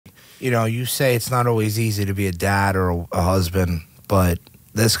you know, you say it's not always easy to be a dad or a husband, but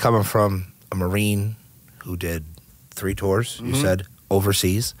this coming from a Marine who did 3 tours, you said,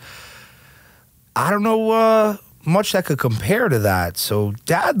 overseas. I don't know much that could compare to that. So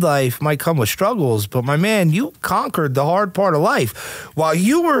dad life might come with struggles, but my man, you conquered the hard part of life. While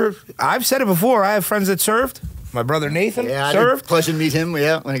you were, I've said it before, I have friends that served. My brother Nathan served. Pleasure to meet him.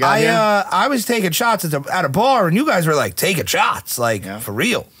 Yeah, when I got here. I was taking shots at a bar, and you guys were like taking shots, like for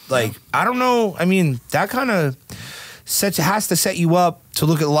real. Like I don't know. I mean, that kind of has to set you up to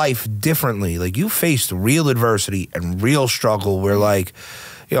look at life differently. Like you faced real adversity and real struggle. Where like,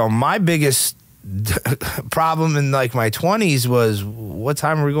 you know, my biggest problem in like my 20s was what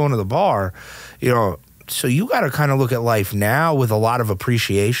time are we going to the bar? You know. So you got to kind of look at life now with a lot of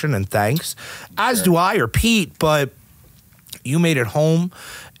appreciation and thanks, as do I or Pete, but you made it home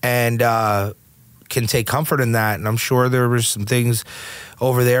and can take comfort in that. And I'm sure there was some things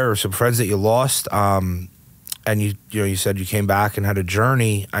over there or some friends that you lost. And you said you came back and had a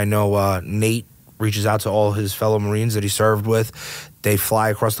journey. I know Nate reaches out to all his fellow Marines that he served with. They fly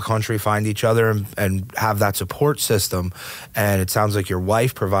across the country, find each other, and have that support system. And it sounds like your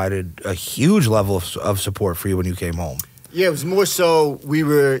wife provided a huge level of support for you when you came home. Yeah, it was more so we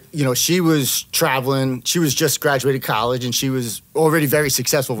were, you know, she was traveling. She was just graduated college, and she was already very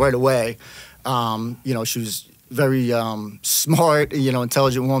successful right away. You know, she was very smart, you know,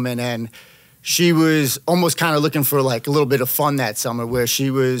 intelligent woman, and she was almost kind of looking for like a little bit of fun that summer where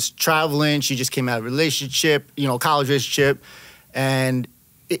she was traveling. She just came out of a relationship, you know, college relationship. And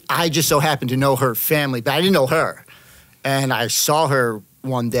I just so happened to know her family, but I didn't know her. And I saw her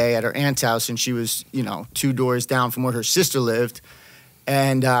one day at her aunt's house, and she was, you know, 2 doors down from where her sister lived.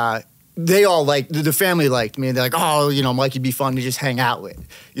 And they all liked, the family liked me. And they're like, oh, you know, Mike, you'd be fun to just hang out with,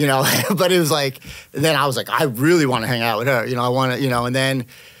 you know. But it was like, then I was like, I really want to hang out with her. You know, I want to, you know, and then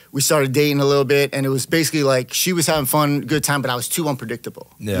we started dating a little bit. And it was basically like she was having fun, good time, but I was too unpredictable.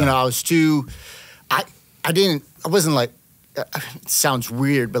 Yeah. You know, I was too, I wasn't like, it sounds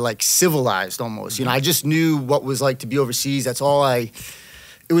weird, but like civilized almost. You know, I just knew what it was like to be overseas. That's all it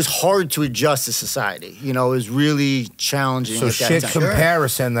was hard to adjust to society. You know, it was really challenging. So shit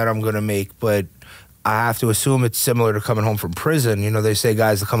comparison that I'm going to make, but I have to assume it's similar to coming home from prison. You know, they say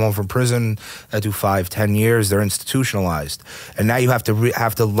guys that come home from prison that do 5, 10 years, they're institutionalized. And now you have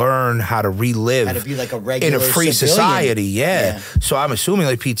to learn how to relive how to be like a regular in a free civilian. Society. Yeah. So I'm assuming,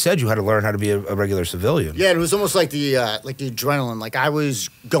 like Pete said, you had to learn how to be a regular civilian. Yeah, it was almost like the adrenaline. Like I was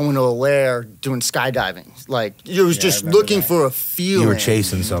going to a lair doing skydiving. Like it was just looking for a feeling. You were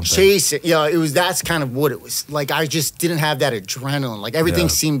chasing something. Chasing. Yeah, that's kind of what it was. Like I just didn't have that adrenaline. Like everything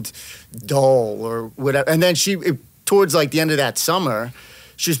seemed dull or whatever. And then towards like the end of that summer,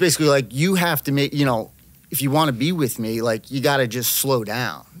 she was basically like, you have to make, you know, if you want to be with me, like you got to just slow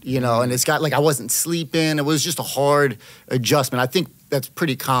down, you know. And it's got like I wasn't sleeping. It was just a hard adjustment. I think that's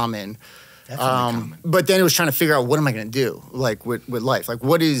pretty common. But then it was trying to figure out what am I going to do, like with life, like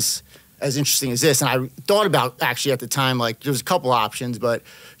what is as interesting as this. And I thought about actually at the time, like there was a couple options, but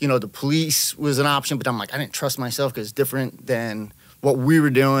you know, the police was an option, but I'm like, I didn't trust myself because it's different than what we were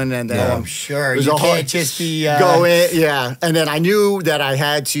doing. And then I'm sure you can't just be go in. Yeah. And then I knew that I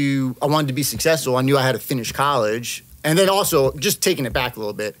wanted to be successful. I knew I had to finish college. And then also just taking it back a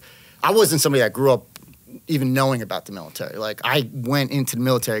little bit, I wasn't somebody that grew up even knowing about the military. Like I went into the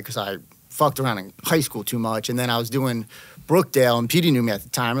military because I fucked around in high school too much. And then I was doing Brookdale, and Petey knew me at the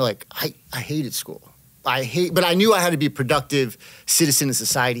time. Like I hated school. But I knew I had to be a productive citizen in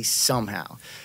society somehow.